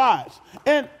individual lives.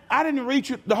 And I didn't read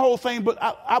you the whole thing, but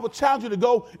I would challenge you to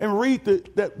go and read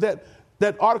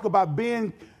that article by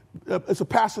it's a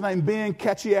pastor named Ben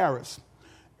Cachiaris.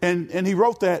 And he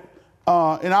wrote that,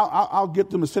 and I'll get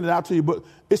them to send it out to you, but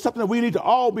it's something that we need to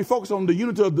all be focused on, the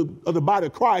unity of the body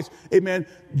of Christ. Amen.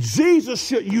 Jesus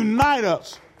should unite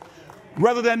us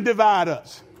rather than divide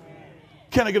us.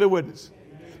 Can I get a witness?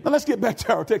 Now let's get back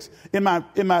to our text in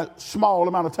my small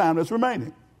amount of time that's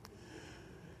remaining.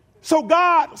 So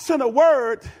God sent a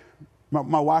word.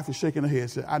 My wife is shaking her head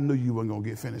and said, I knew you weren't going to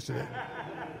get finished today.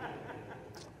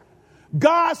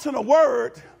 God sent a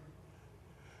word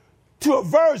to a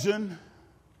virgin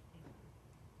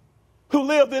who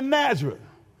lived in Nazareth,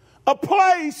 a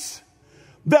place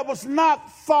that was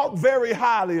not thought very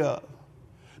highly of.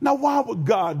 Now, why would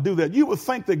God do that? You would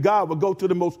think that God would go to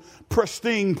the most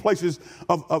pristine places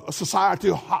of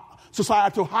societal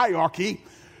hierarchy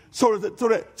so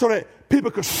that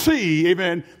people could see,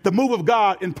 amen, the move of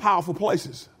God in powerful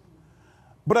places.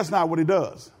 But that's not what he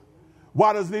does.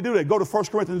 Why doesn't he do that? Go to 1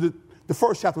 Corinthians, the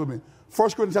first chapter with me. 1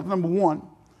 Corinthians chapter number 1.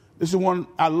 This is one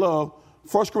I love.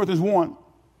 1 Corinthians 1,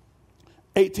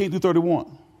 18 through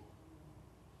 31.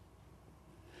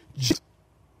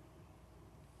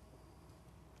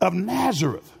 Of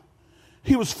Nazareth.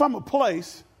 He was from a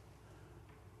place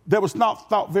that was not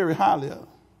thought very highly of.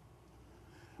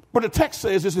 But the text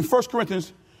says this in 1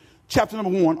 Corinthians chapter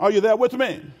number 1. Are you there with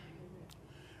me?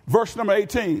 Verse number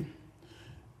 18.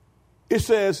 It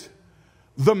says,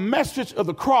 the message of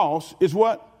the cross is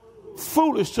what?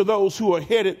 Foolish to those who are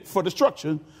headed for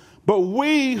destruction, But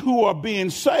we who are being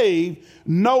saved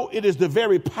know it is the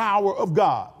very power of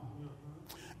God.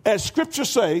 As scripture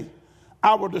say,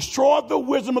 I will destroy the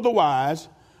wisdom of the wise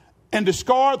and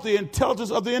discard the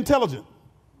intelligence of the intelligent.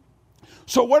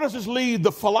 So where does this leave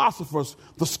the philosophers,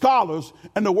 the scholars,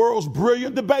 and the world's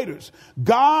brilliant debaters?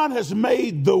 God has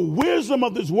made the wisdom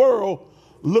of this world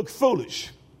look foolish.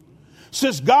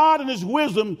 Since God in his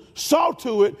wisdom saw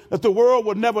to it that the world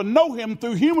would never know him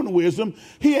through human wisdom,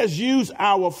 he has used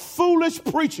our foolish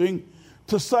preaching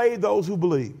to save those who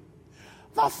believe.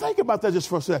 Now think about that just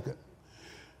for a second.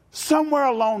 Somewhere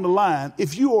along the line,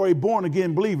 if you are a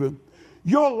born-again believer,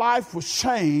 your life was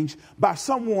changed by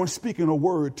someone speaking a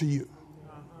word to you.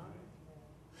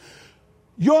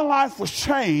 Your life was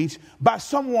changed by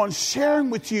someone sharing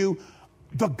with you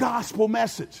the gospel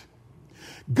message.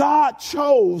 God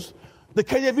chose, the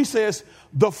KJV says,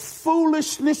 the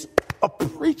foolishness of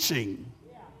preaching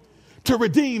to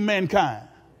redeem mankind.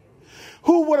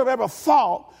 Who would have ever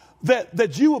thought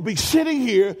that you would be sitting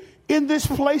here in this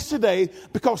place today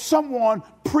because someone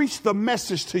preached the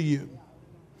message to you?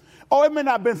 Oh, it may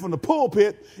not have been from the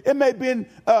pulpit. It may have been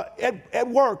at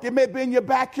work. It may have been in your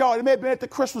backyard. It may have been at the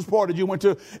Christmas party you went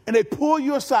to. And they pull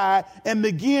you aside and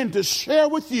begin to share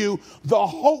with you the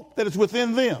hope that is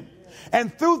within them.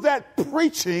 And through that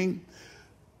preaching,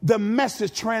 the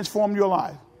message transformed your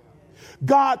life.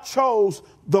 God chose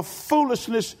the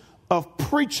foolishness of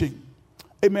preaching,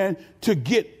 amen, to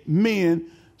get men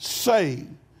saved.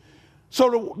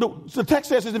 So the text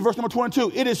says in verse number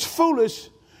 22, it is foolish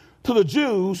to the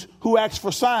Jews who ask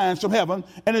for signs from heaven,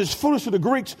 and it is foolish to the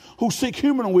Greeks who seek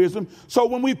human wisdom. So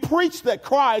when we preach that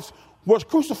Christ was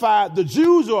crucified, the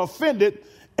Jews are offended,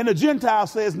 and the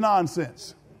Gentiles say it's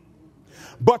nonsense.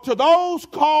 But to those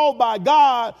called by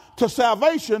God to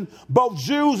salvation, both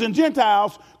Jews and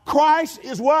Gentiles, Christ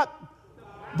is what?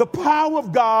 The power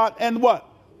of God and what?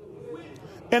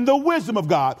 And the wisdom of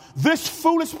God. This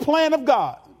foolish plan of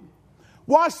God.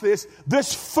 Watch this.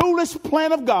 This foolish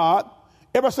plan of God.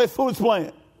 Everybody say foolish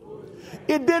plan.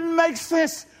 It didn't make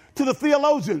sense to the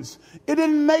theologians. It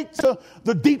didn't make to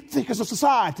the deep thinkers of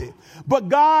society. But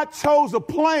God chose a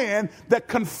plan that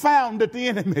confounded the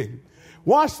enemy.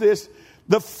 Watch this.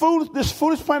 This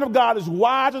foolish plan of God is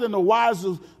wiser than the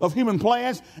wisest of human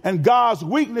plans, and God's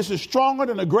weakness is stronger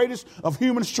than the greatest of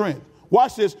human strength.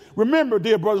 Watch this. Remember,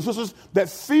 dear brothers and sisters, that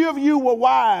few of you were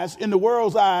wise in the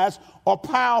world's eyes or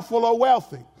powerful or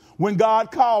wealthy when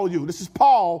God called you. This is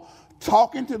Paul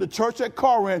talking to the church at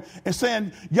Corinth and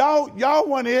saying, y'all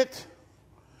want it.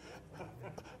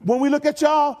 When we look at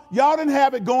y'all didn't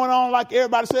have it going on like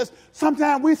everybody says.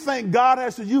 Sometimes we think God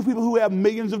has to use people who have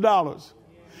millions of dollars.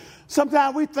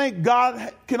 Sometimes we think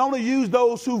God can only use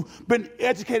those who've been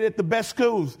educated at the best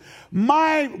schools. When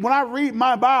I read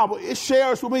my Bible, it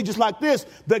shares with me just like this,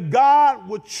 that God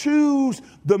would choose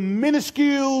the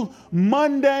minuscule,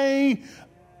 mundane,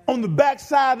 on the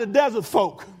backside of the desert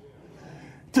folk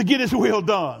to get his will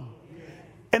done.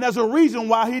 And there's a reason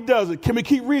why he does it. Can we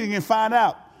keep reading and find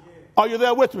out? Are you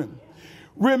there with me?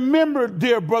 Remember,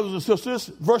 dear brothers and sisters,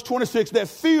 verse 26, that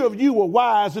few of you were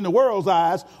wise in the world's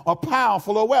eyes or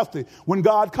powerful or wealthy when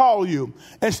God called you.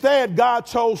 Instead, God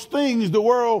chose things the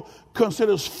world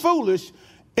considers foolish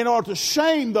in order to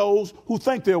shame those who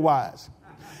think they're wise.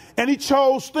 And he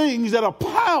chose things that are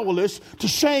powerless to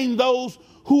shame those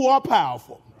who are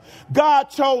powerful. God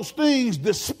chose things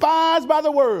despised by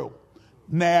the world,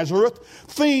 Nazareth,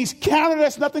 things counted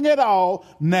as nothing at all,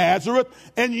 Nazareth,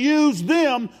 and used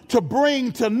them to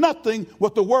bring to nothing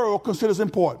what the world considers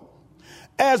important.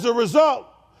 As a result,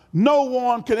 no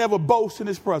one can ever boast in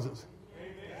his presence.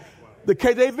 Amen. The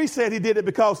KJV said he did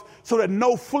it so that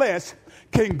no flesh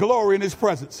can glory in his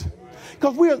presence.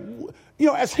 Because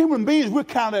as human beings, we're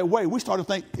kind of that way. We start to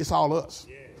think it's all us.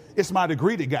 It's my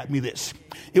degree that got me this.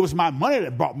 It was my money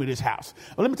that bought me this house.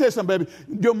 Well, let me tell you something, baby.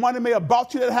 Your money may have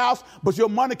bought you that house, but your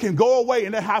money can go away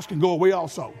and that house can go away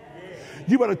also.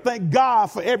 You better thank God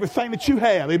for everything that you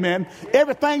have. Amen.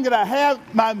 Everything that I have,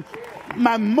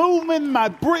 my movement, my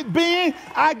being,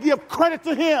 I give credit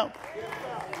to him.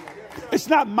 It's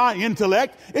not my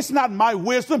intellect. It's not my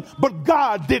wisdom, but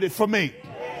God did it for me.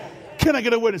 Can I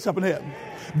get a witness up in here?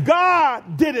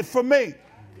 God did it for me.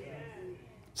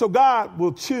 So God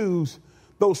will choose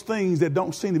those things that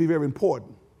don't seem to be very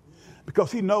important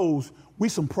because he knows we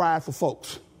some prideful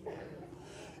folks.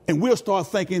 And we'll start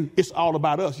thinking it's all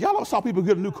about us. Y'all saw people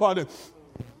get a new car that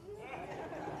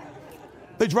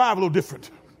they drive a little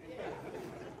different.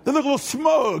 They look a little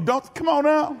smug. Come on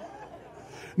now.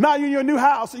 Now you're in your new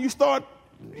house and you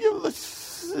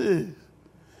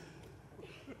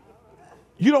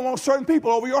don't want certain people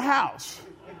over your house.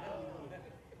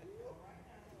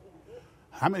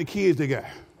 How many kids they got?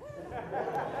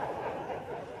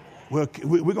 Well,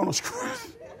 we're going to screw.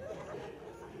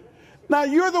 Now,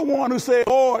 you're the one who said,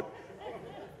 Lord,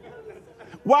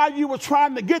 while you were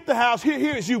trying to get the house,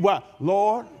 here's you.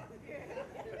 Lord,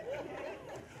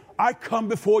 I come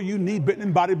before you knee bitten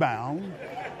and body bound.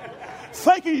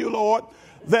 Thanking you, Lord,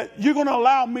 that you're going to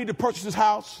allow me to purchase this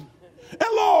house. And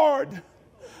Lord,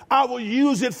 I will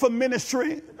use it for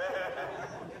ministry.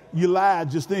 You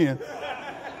lied just then.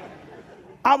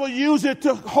 I will use it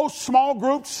to host small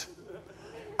groups.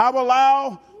 I will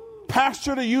allow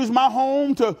pastor to use my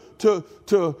home to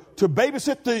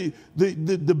babysit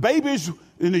the babies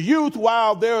and the youth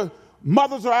while their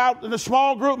mothers are out in a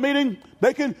small group meeting.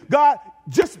 God,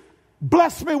 just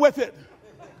bless me with it.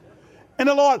 And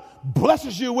the Lord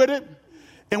blesses you with it.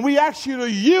 And we ask you to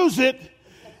use it.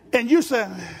 And you say,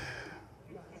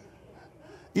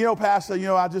 Pastor,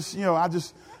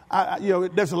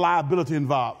 there's a liability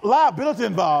involved. Liability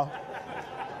involved.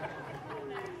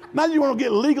 Now you want to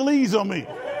get legalese on me.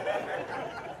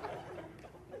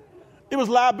 It was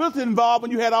liability involved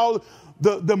when you had all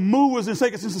the movers and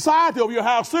shakers in society over your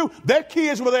house too. Their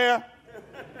kids were there.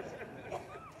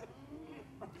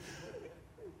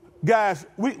 Guys,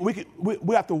 we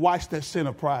have to watch that sin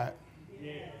of pride.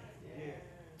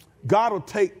 God will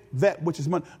take that which is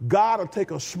money. God will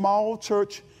take a small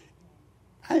church.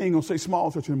 I ain't going to say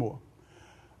small church anymore.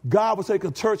 God will take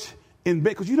a church in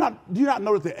big. Because do you not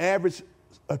know that the average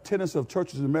attendance of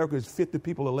churches in America is 50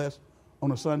 people or less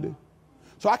on a Sunday?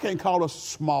 So I can't call us a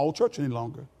small church any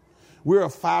longer. We're a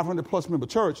 500 plus member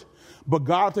church. But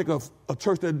God will take a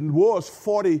church that was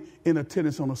 40 in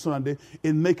attendance on a Sunday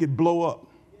and make it blow up.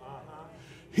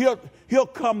 He'll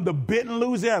come to Benton,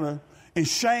 Louisiana, and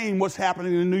shame what's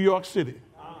happening in New York City.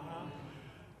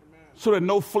 So that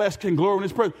no flesh can glory in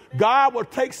his presence. God will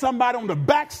take somebody on the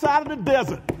backside of the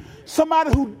desert,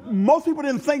 somebody who most people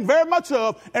didn't think very much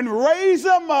of, and raise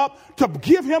them up to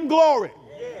give him glory.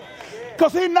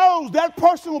 Because he knows that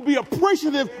person will be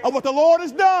appreciative of what the Lord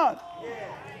has done.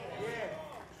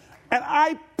 And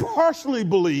I personally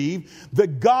believe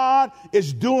that God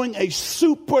is doing a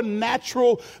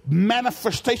supernatural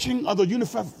manifestation of the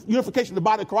unification of the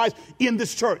body of Christ in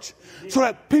this church. So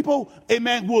that people,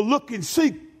 amen, will look and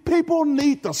see. People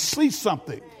need to see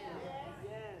something.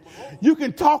 You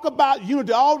can talk about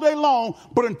unity all day long,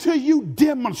 but until you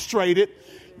demonstrate it,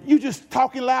 you just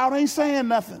talking loud, ain't saying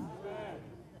nothing.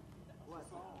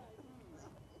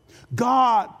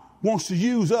 God wants to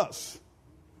use us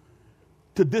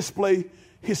to display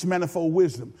his manifold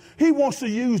wisdom. He wants to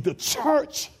use the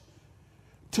church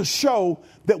to show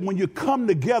that when you come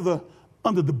together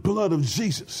under the blood of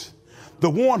Jesus, the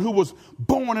one who was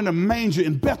born in a manger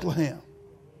in Bethlehem,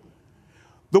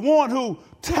 the one who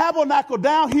tabernacled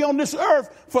down here on this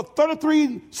earth for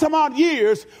 33 some odd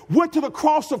years, went to the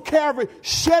cross of Calvary,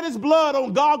 shed his blood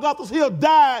on Golgotha's hill,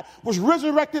 died, was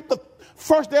resurrected the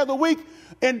first day of the week,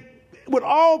 and with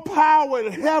all power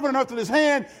in heaven and earth in his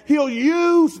hand, he'll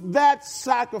use that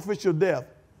sacrificial death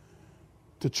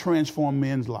to transform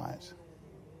men's lives.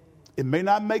 It may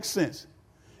not make sense,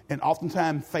 and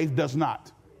oftentimes faith does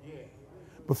not.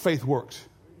 But faith works.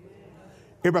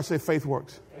 Everybody say faith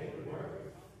works.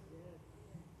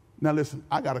 Now listen,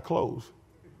 I got to close.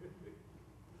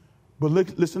 But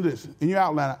listen to this. In your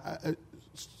outline,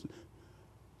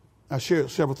 I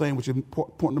shared several things, which is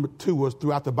point number 2 was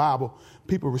throughout the Bible,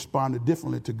 people responded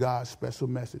differently to God's special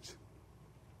message.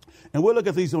 And we'll look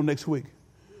at these on next week.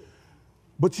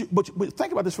 But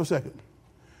think about this for a second.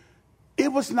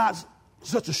 It was not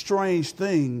such a strange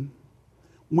thing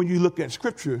when you look at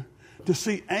Scripture to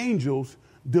see angels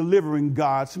delivering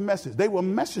God's message. They were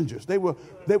messengers. They were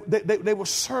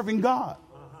serving God.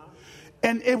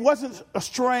 And it wasn't a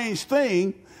strange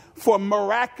thing for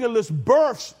miraculous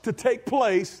births to take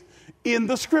place in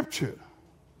the Scripture.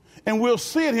 And we'll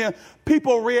see it here.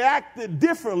 People reacted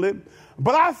differently.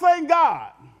 But I thank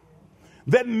God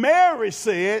that Mary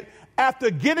said, after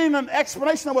getting an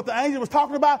explanation of what the angel was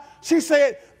talking about, she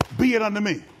said, "Be it unto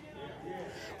me,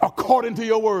 according to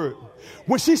your word."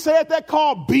 When she said that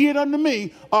call, "Be it unto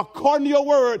me, according to your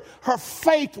word," her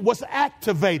faith was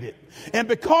activated. And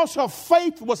because her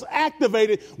faith was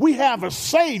activated, we have a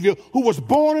Savior who was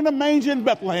born in a manger in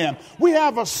Bethlehem. We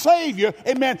have a Savior,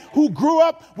 amen, who grew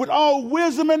up with all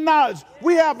wisdom and knowledge.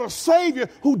 We have a Savior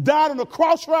who died on the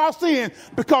cross for our sins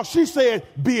because she said,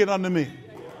 "Be it unto me."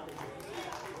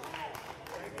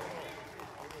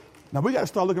 Now we got to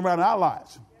start looking around our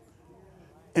lives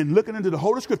and looking into the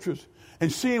Holy Scriptures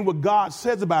and seeing what God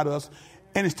says about us.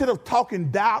 And instead of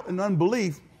talking doubt and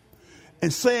unbelief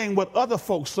and saying what other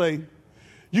folks say,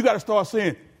 you got to start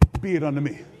saying, "Be it unto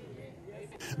me.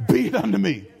 Be it unto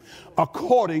me,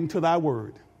 according to thy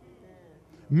word.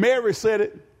 Mary said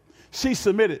it. She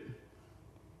submitted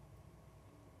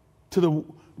to the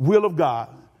will of God,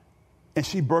 and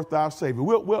she birthed our Savior.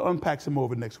 We'll unpack some more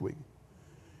of it next week.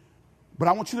 But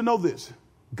I want you to know this.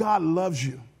 God loves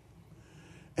you,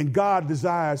 and God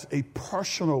desires a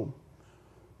personal,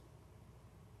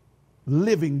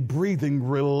 living, breathing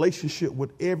relationship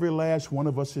with every last one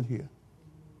of us in here.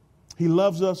 He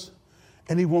loves us,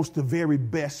 and he wants the very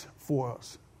best for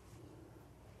us.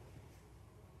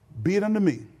 Be it unto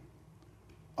me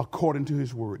according to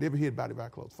his word. Every head bowed, every eye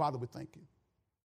closed. Father, we thank you.